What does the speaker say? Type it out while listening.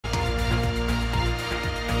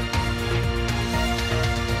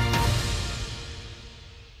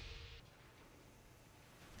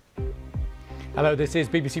Hello, this is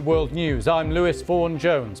BBC World News. I'm Lewis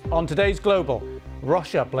Vaughan-Jones. On today's Global,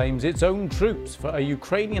 Russia blames its own troops for a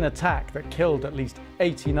Ukrainian attack that killed at least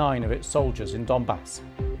 89 of its soldiers in Donbass.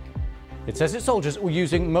 It says its soldiers were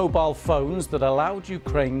using mobile phones that allowed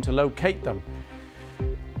Ukraine to locate them.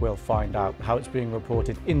 We'll find out how it's being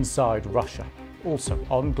reported inside Russia. Also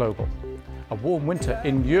on Global, a warm winter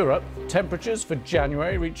in Europe. Temperatures for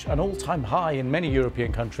January reach an all-time high in many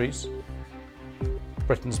European countries.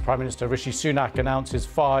 Britain's Prime Minister Rishi Sunak announces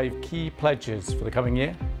 5 key pledges for the coming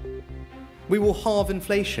year. We will halve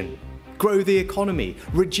inflation, grow the economy,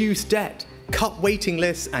 reduce debt, cut waiting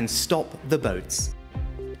lists and stop the boats.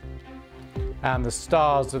 And the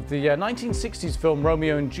stars of the 1960s film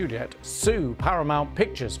Romeo and Juliet sue Paramount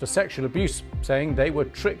Pictures for sexual abuse, saying they were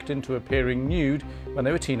tricked into appearing nude when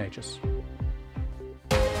they were teenagers.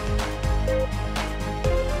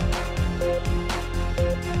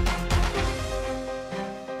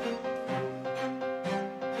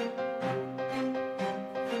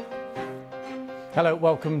 Hello,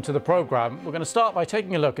 welcome to the programme. We're going to start by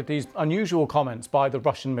taking a look at these unusual comments by the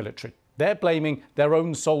Russian military. They're blaming their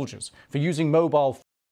own soldiers for using mobile